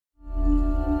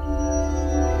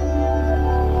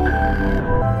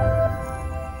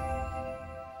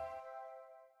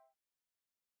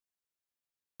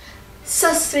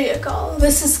Sat Sri Akal,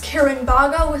 this is Kiran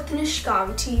Baga with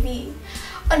Nishgam TV.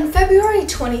 On February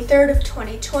 23rd of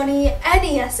 2020,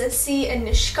 NESSC and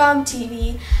Nishgam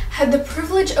TV had the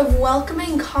privilege of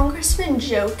welcoming Congressman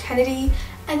Joe Kennedy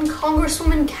and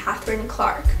Congresswoman Catherine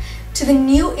Clark to the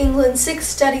New England Sikh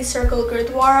Study Circle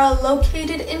Gurdwara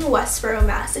located in Westborough,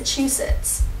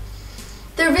 Massachusetts.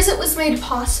 Their visit was made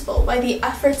possible by the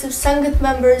efforts of Sangat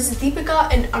members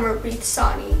Deepika and Amarpreet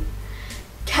Sani.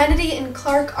 Kennedy and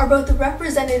Clark are both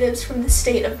representatives from the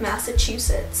state of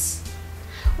Massachusetts.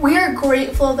 We are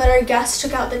grateful that our guests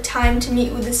took out the time to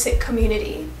meet with the Sikh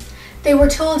community. They were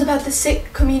told about the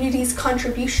Sikh community's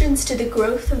contributions to the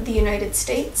growth of the United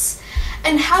States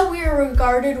and how we are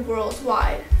regarded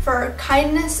worldwide for our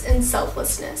kindness and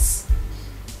selflessness.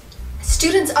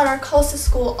 Students at our Khalsa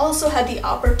school also had the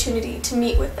opportunity to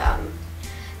meet with them.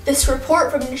 This report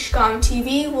from Nishgam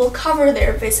TV will cover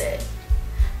their visit.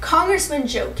 Congressman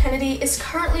Joe Kennedy is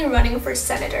currently running for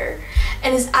senator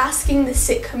and is asking the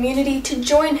Sikh community to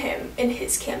join him in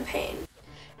his campaign.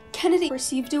 Kennedy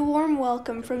received a warm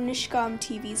welcome from Nishgam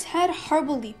TV's head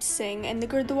Harbaldeep Singh and the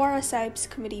Gurdwara Sahib's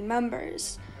committee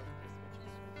members.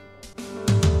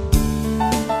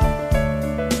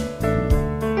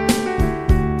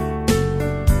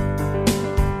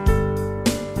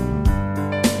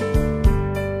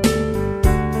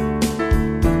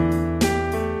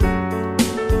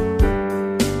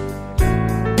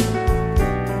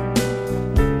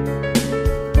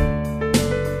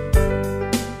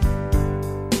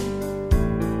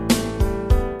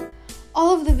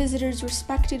 All of the visitors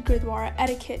respected Gurdwara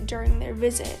etiquette during their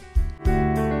visit.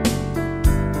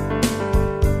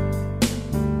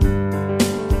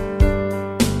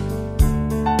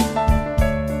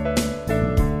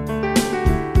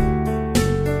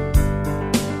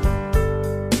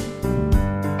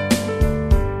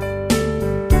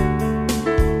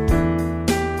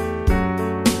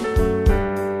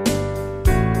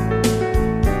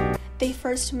 They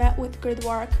first met with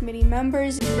Gurdwara committee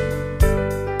members.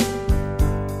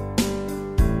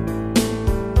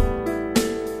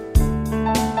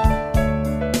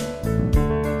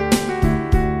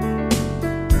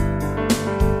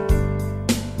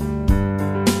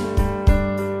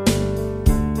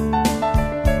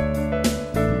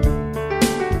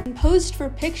 Posed for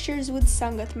pictures with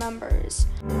Sangat members.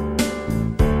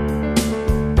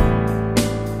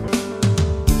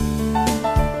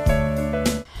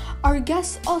 Our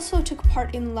guests also took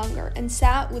part in langar and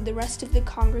sat with the rest of the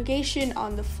congregation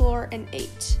on the floor and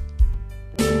ate.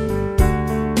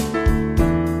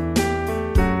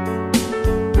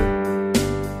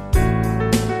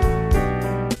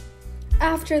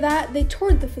 After that, they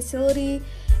toured the facility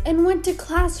and went to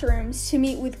classrooms to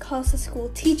meet with Khalsa school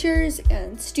teachers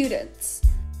and students.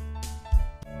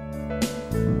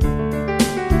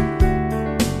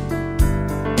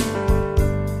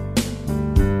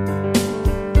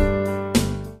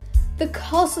 The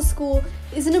Khalsa school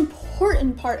is an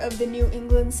important part of the New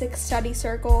England Sikh Study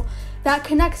Circle that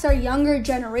connects our younger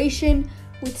generation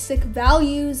with Sikh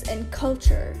values and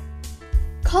culture.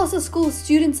 Khalsa school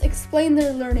students explained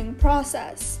their learning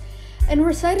process and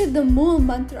recited the Mool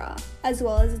Mantra as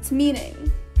well as its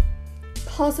meaning.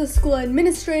 Khalsa school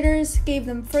administrators gave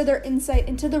them further insight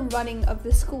into the running of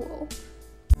the school.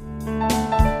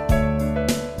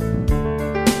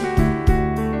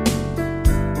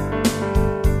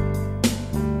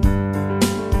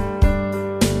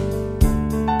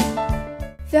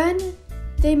 Then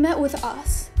they met with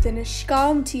us, the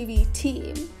Nishgam TV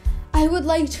team. I would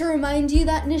like to remind you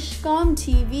that Nishgam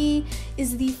TV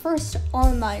is the first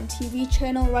online TV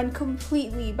channel run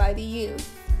completely by the youth.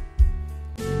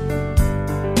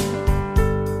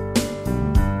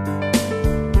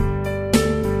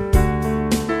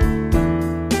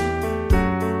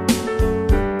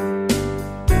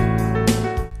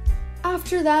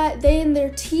 After that, they and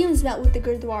their teams met with the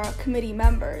Gurdwara committee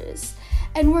members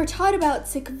and were taught about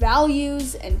Sikh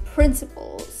values and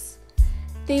principles.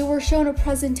 They were shown a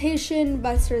presentation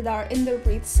by Sardar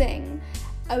Inderpreet Singh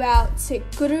about Sikh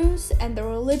gurus and the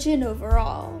religion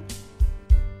overall.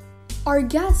 Our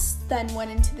guests then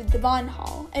went into the Divan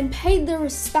Hall and paid their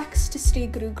respects to Sri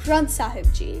Guru Granth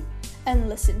Sahib Ji and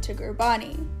listened to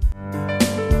Gurbani.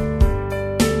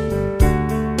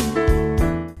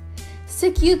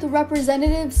 Sikh Youth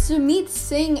Representative Sumit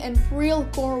Singh and Priyal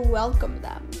Kaur welcomed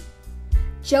them.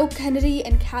 Joe Kennedy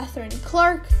and Catherine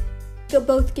Clark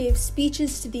both gave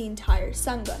speeches to the entire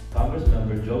Sangha. Congress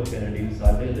member Joe Kennedy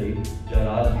ਸਾਡੇ ਲਈ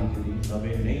ਰਾਜਨੀਤੀ ਦੀ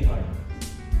ਸਮੇਂ ਨਹੀਂ ਆਈ.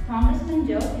 Congressman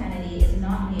Joe Kennedy is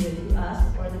not new to us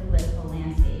or the political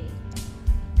landscape.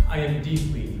 I am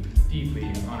deeply, deeply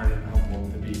honored and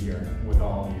humbled to be here with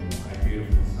all of you on a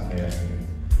beautiful Sunday afternoon.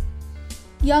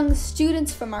 Young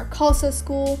students from our Khalsa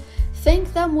school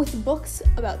thanked them with books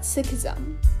about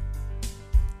Sikhism.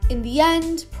 In the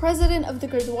end, President of the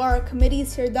Gurdwara Committee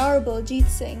Sardar Baljit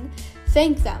Singh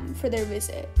thanked them for their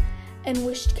visit and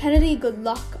wished Kennedy good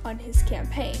luck on his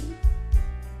campaign.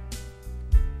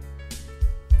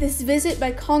 This visit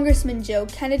by Congressman Joe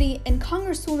Kennedy and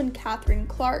Congresswoman Catherine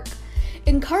Clark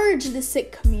encouraged the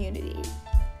Sikh community,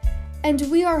 and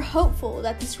we are hopeful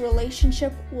that this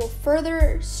relationship will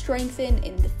further strengthen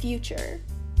in the future.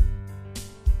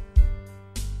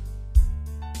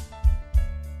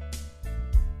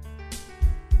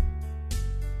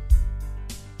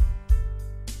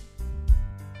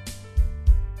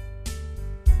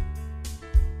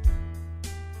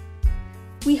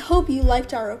 We hope you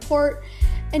liked our report,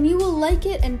 and you will like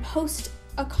it and post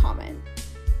a comment.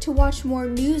 To watch more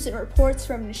news and reports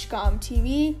from Nishgam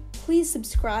TV, please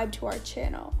subscribe to our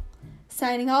channel.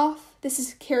 Signing off, this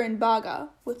is Kiran Baga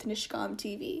with Nishgam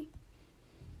TV.